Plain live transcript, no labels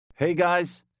Hey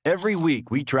guys, every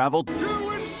week we travel To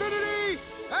infinity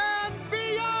and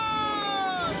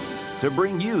beyond! to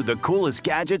bring you the coolest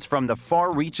gadgets from the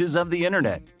far reaches of the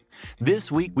internet.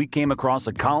 This week we came across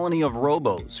a colony of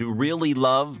robos who really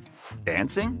love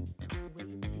dancing?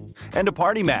 And a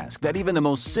party mask that even the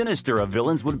most sinister of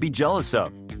villains would be jealous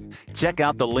of. Check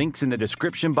out the links in the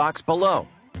description box below.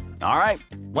 Alright,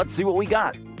 let's see what we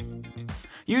got.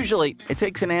 Usually, it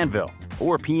takes an anvil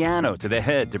or piano to the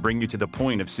head to bring you to the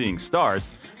point of seeing stars,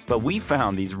 but we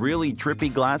found these really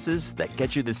trippy glasses that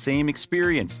get you the same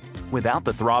experience without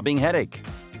the throbbing headache.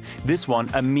 This one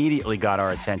immediately got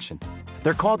our attention.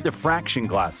 They're called diffraction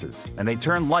glasses, and they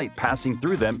turn light passing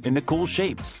through them into cool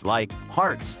shapes like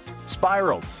hearts,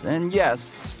 spirals, and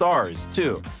yes, stars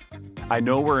too. I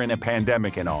know we're in a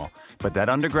pandemic and all, but that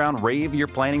underground rave you're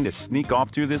planning to sneak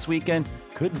off to this weekend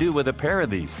could do with a pair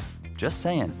of these. Just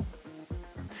saying.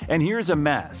 And here's a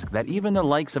mask that even the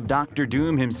likes of Dr.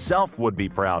 Doom himself would be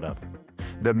proud of.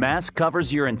 The mask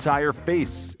covers your entire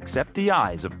face, except the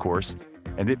eyes, of course,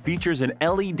 and it features an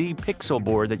LED pixel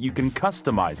board that you can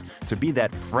customize to be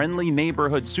that friendly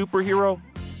neighborhood superhero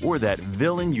or that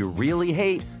villain you really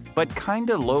hate, but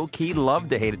kinda low-key love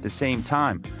to hate at the same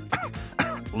time.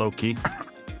 Low-key.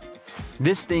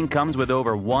 This thing comes with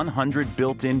over 100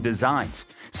 built-in designs,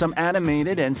 some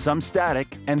animated and some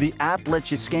static, and the app lets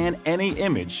you scan any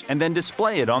image and then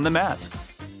display it on the mask.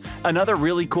 Another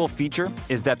really cool feature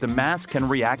is that the mask can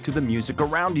react to the music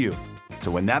around you, so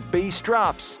when that bass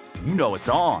drops, you know it's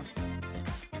on.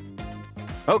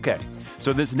 Okay,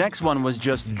 so this next one was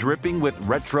just dripping with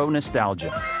retro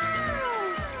nostalgia,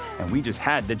 and we just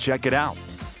had to check it out.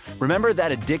 Remember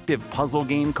that addictive puzzle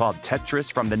game called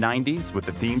Tetris from the 90s with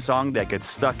the theme song that gets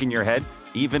stuck in your head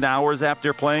even hours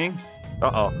after playing?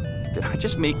 Uh-oh, did I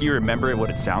just make you remember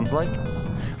what it sounds like?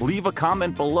 Leave a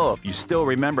comment below if you still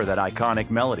remember that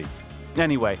iconic melody.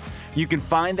 Anyway, you can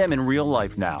find them in real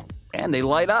life now, and they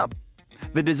light up.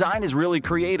 The design is really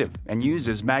creative and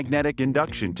uses magnetic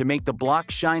induction to make the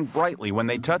blocks shine brightly when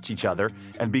they touch each other,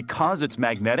 and because it's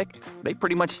magnetic, they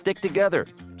pretty much stick together,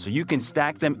 so you can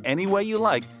stack them any way you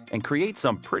like and create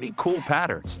some pretty cool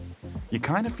patterns. You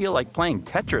kind of feel like playing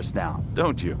Tetris now,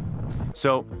 don't you?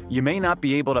 So, you may not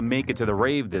be able to make it to the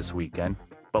rave this weekend,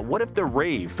 but what if the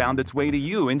rave found its way to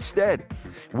you instead?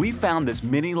 We found this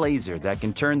mini laser that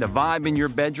can turn the vibe in your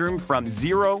bedroom from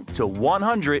 0 to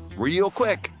 100 real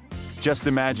quick. Just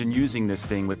imagine using this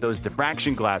thing with those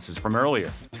diffraction glasses from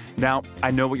earlier. Now,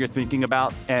 I know what you're thinking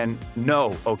about, and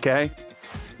no, okay?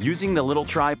 Using the little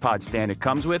tripod stand it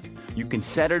comes with, you can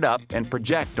set it up and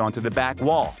project onto the back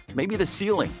wall, maybe the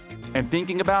ceiling. And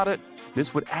thinking about it,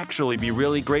 this would actually be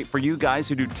really great for you guys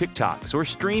who do TikToks or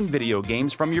stream video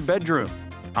games from your bedroom.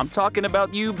 I'm talking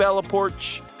about you, Bella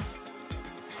Porch.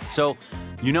 So,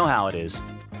 you know how it is.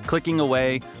 Clicking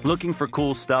away, looking for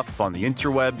cool stuff on the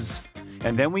interwebs.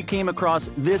 And then we came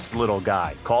across this little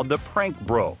guy called the Prank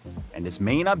Bro, and his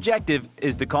main objective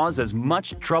is to cause as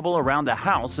much trouble around the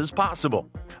house as possible.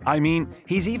 I mean,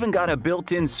 he's even got a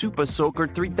built-in Super Soaker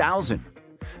 3000.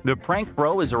 The Prank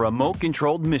Bro is a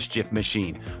remote-controlled mischief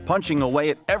machine, punching away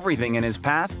at everything in his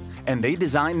path, and they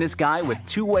designed this guy with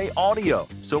two-way audio,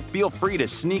 so feel free to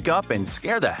sneak up and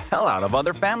scare the hell out of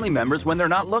other family members when they're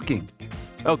not looking.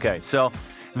 Okay, so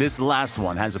this last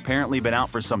one has apparently been out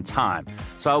for some time,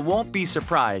 so I won't be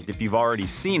surprised if you've already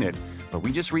seen it, but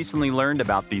we just recently learned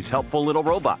about these helpful little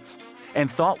robots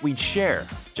and thought we'd share,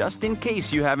 just in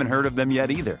case you haven't heard of them yet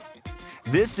either.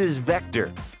 This is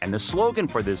Vector, and the slogan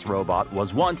for this robot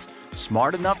was once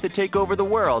smart enough to take over the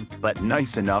world, but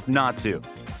nice enough not to.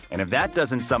 And if that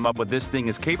doesn't sum up what this thing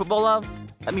is capable of,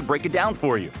 let me break it down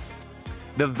for you.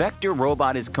 The Vector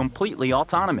robot is completely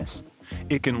autonomous.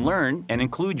 It can learn and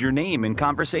include your name in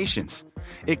conversations.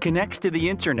 It connects to the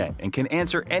internet and can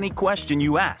answer any question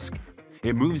you ask.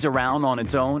 It moves around on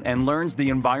its own and learns the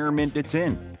environment it's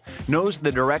in. Knows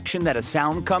the direction that a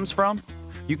sound comes from.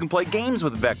 You can play games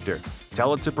with Vector.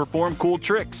 Tell it to perform cool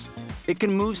tricks. It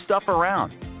can move stuff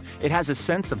around. It has a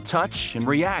sense of touch and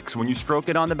reacts when you stroke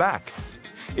it on the back.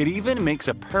 It even makes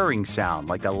a purring sound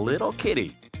like a little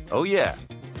kitty. Oh yeah.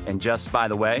 And just by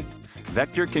the way,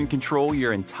 Vector can control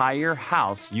your entire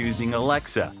house using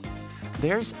Alexa.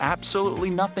 There's absolutely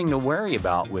nothing to worry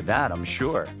about with that, I'm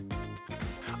sure.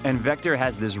 And Vector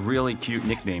has this really cute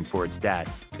nickname for its dad.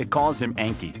 It calls him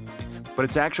Anki, but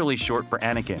it's actually short for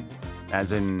Anakin,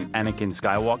 as in Anakin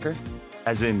Skywalker,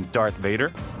 as in Darth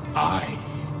Vader. I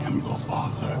am your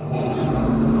father.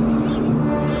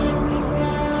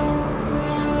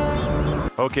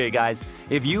 Okay guys,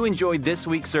 if you enjoyed this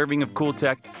week's serving of cool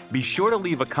tech, be sure to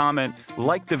leave a comment,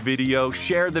 like the video,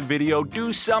 share the video,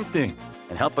 do something.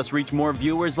 and help us reach more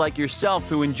viewers like yourself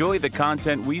who enjoy the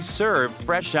content we serve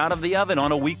fresh out of the oven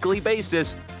on a weekly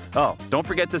basis. Oh, don't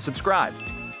forget to subscribe.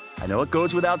 I know it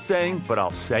goes without saying, but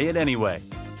I'll say it anyway.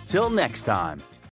 Till next time.